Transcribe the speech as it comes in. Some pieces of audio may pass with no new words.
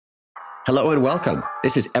Hello and welcome.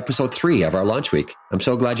 This is episode 3 of our launch week. I'm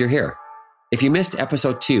so glad you're here. If you missed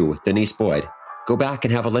episode 2 with Denise Boyd, go back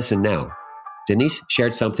and have a listen now. Denise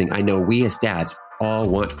shared something I know we as dads all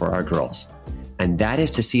want for our girls, and that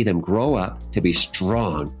is to see them grow up to be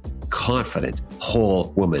strong, confident,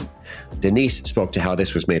 whole women. Denise spoke to how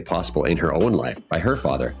this was made possible in her own life by her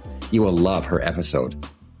father. You will love her episode.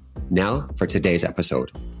 Now for today's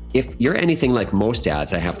episode. If you're anything like most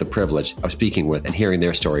dads I have the privilege of speaking with and hearing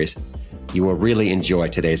their stories, you will really enjoy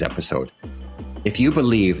today's episode. If you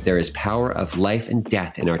believe there is power of life and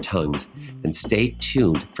death in our tongues, then stay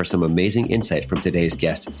tuned for some amazing insight from today's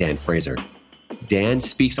guest, Dan Fraser. Dan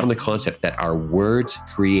speaks on the concept that our words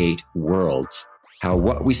create worlds, how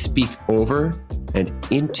what we speak over and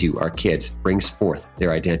into our kids brings forth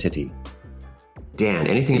their identity. Dan,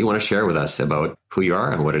 anything you want to share with us about who you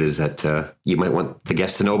are and what it is that you might want the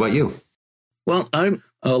guests to know about you? Well, I'm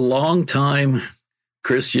a long-time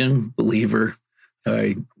Christian believer.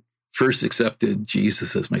 I first accepted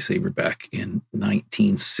Jesus as my Savior back in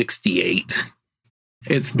 1968.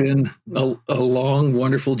 It's been a long,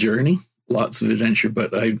 wonderful journey, lots of adventure,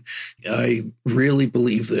 but I really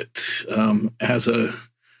believe that as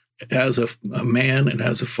a man and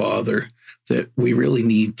as a father, that we really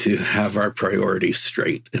need to have our priorities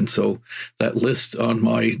straight. And so that list on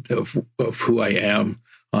of who I am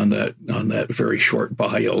on that very short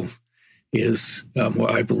bio is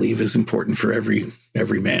what I believe is important for every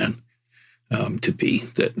man to be.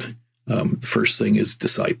 That the first thing is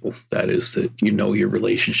disciple. That is that you know your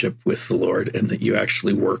relationship with the Lord and that you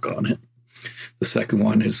actually work on it. The second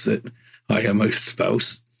one is that I am a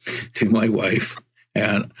spouse to my wife,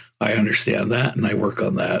 and I understand that and I work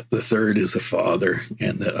on that. The third is a father,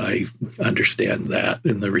 and that I understand that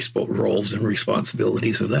and the roles and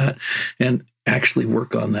responsibilities of that and actually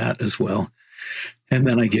work on that as well. And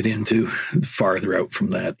then I get into farther out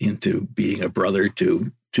from that into being a brother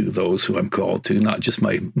to those who I'm called to, not just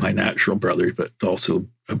my natural brother, but also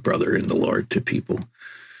a brother in the Lord to people.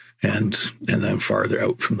 And then farther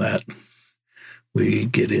out from that, we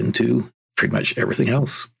get into pretty much everything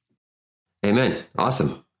else. Amen.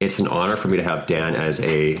 Awesome. It's an honor for me to have Dan as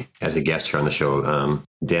a guest here on the show.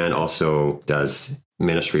 Dan also does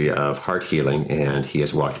ministry of heart healing, and he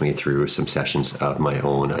has walked me through some sessions of my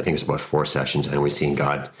own. I think it's about 4 sessions, and we've seen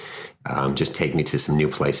God just take me to some new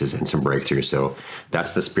places and some breakthroughs. So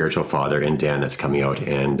that's the spiritual father in Dan that's coming out.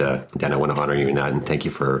 And Dan, I want to honor you in that, and thank you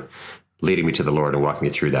for leading me to the Lord and walking me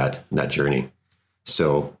through that journey.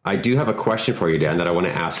 So I do have a question for you, Dan, that I want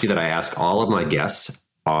to ask you, that I ask all of my guests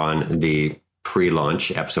on the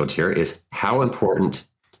pre-launch episodes here, is how important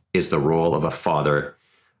is the role of a father,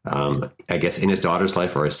 I guess, in his daughter's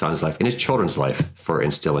life or his son's life, in his children's life, for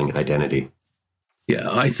instilling identity? Yeah,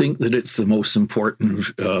 I think that it's the most important,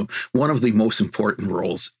 one of the most important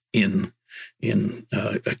roles in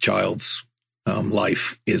a child's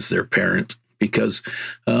life is their parent, because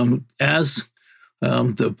as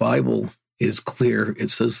the Bible is clear,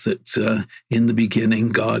 it says that in the beginning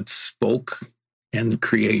God spoke and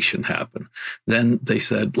creation happened. Then they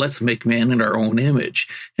said, let's make man in our own image.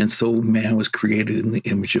 And so man was created in the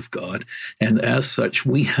image of God. And as such,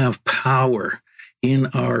 we have power in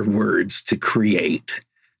our words to create.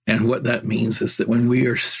 And what that means is that when we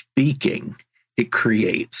are speaking, it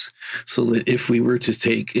creates. So that if we were to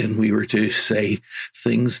take and we were to say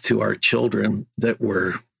things to our children that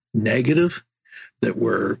were negative, that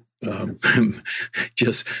were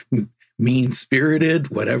just mean-spirited,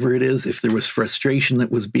 whatever it is, if there was frustration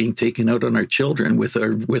that was being taken out on our children with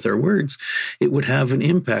our words, it would have an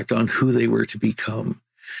impact on who they were to become.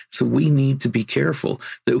 So we need to be careful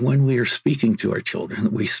that when we are speaking to our children,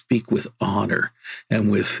 that we speak with honor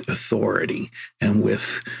and with authority and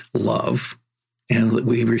with love, and that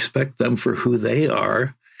we respect them for who they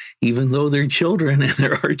are. Even though they're children and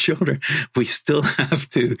they're our children, we still have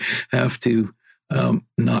to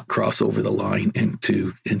not cross over the line and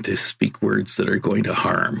to speak words that are going to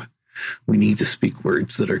harm. We need to speak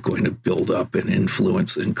words that are going to build up and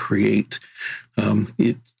influence and create.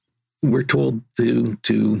 We're told to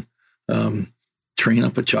train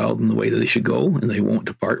up a child in the way that they should go, and they won't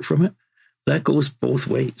depart from it. That goes both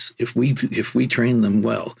ways. If we train them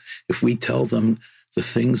well, if we tell them the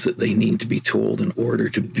things that they need to be told in order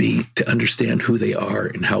to understand who they are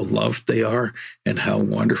and how loved they are and how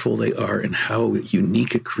wonderful they are and how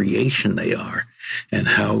unique a creation they are and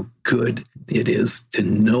how good it is to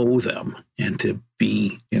know them and to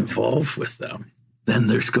be involved with them, then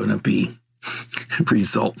there's going to be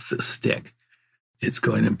results that stick. It's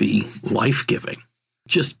going to be life-giving.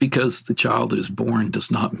 Just because the child is born does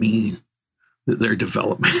not mean that their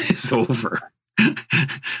development is over.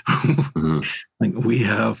 Like we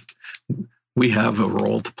have a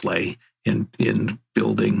role to play in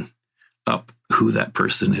building up who that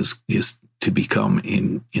person is to become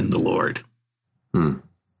in the Lord.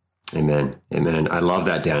 Amen. I love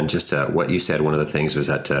that, Dan. Just what you said. One of the things was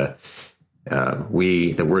that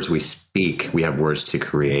the words we speak, we have words to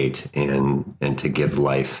create and to give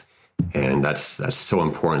life, and that's so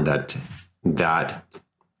important. That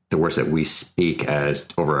the words that we speak as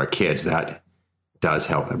over our kids, that does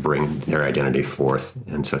help bring their identity forth.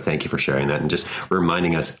 And so, thank you for sharing that and just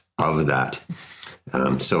reminding us of that.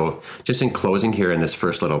 So, just in closing here in this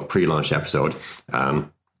first little pre-launch episode.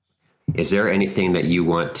 Is there anything that you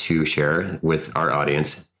want to share with our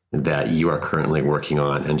audience that you are currently working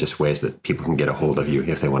on, and just ways that people can get a hold of you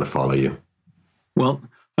if they want to follow you? Well,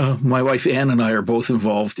 my wife Ann and I are both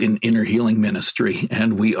involved in inner healing ministry,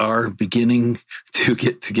 and we are beginning to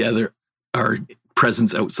get together our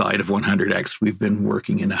presence outside of 100X. We've been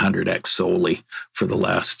working in 100X solely for the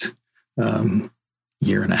last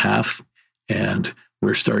year and a half, and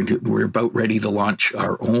we're about ready to launch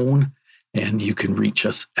our own. And you can reach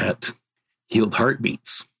us at Healed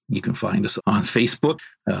Heartbeats. You can find us on Facebook,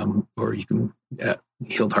 or you can at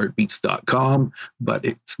healedheartbeats.com, but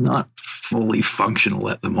it's not fully functional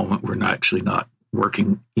at the moment. We're actually not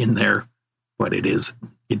working in there, but it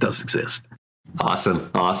does exist. Awesome.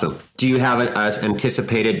 Do you have an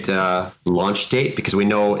anticipated launch date? Because we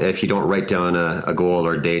know if you don't write down a goal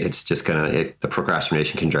or a date, it's just the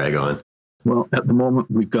procrastination can drag on. Well, at the moment,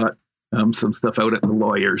 we've got some stuff out at the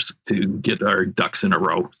lawyers to get our ducks in a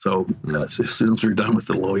row. So as soon as we're done with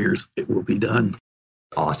the lawyers, it will be done.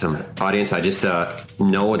 Awesome. Audience, I just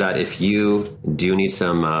know that if you do need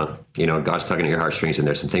some, God's tugging at your heartstrings, and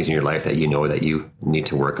there's some things in your life that you know that you need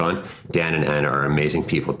to work on, Dan and Anna are amazing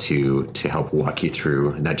people to help walk you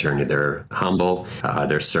through that journey. They're humble,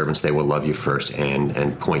 they're servants, they will love you first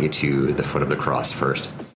and point you to the foot of the cross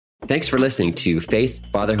first. Thanks for listening to Faith,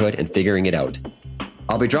 Fatherhood, and Figuring It Out.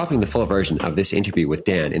 I'll be dropping the full version of this interview with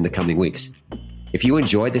Dan in the coming weeks. If you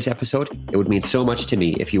enjoyed this episode, it would mean so much to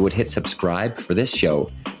me if you would hit subscribe for this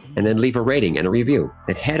show and then leave a rating and a review.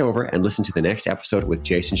 Then head over and listen to the next episode with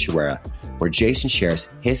Jason Shuera, where Jason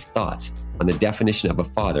shares his thoughts on the definition of a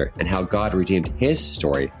father and how God redeemed his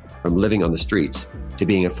story from living on the streets to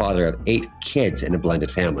being a father of 8 kids in a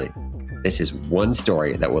blended family. This is one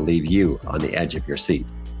story that will leave you on the edge of your seat.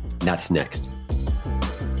 That's next.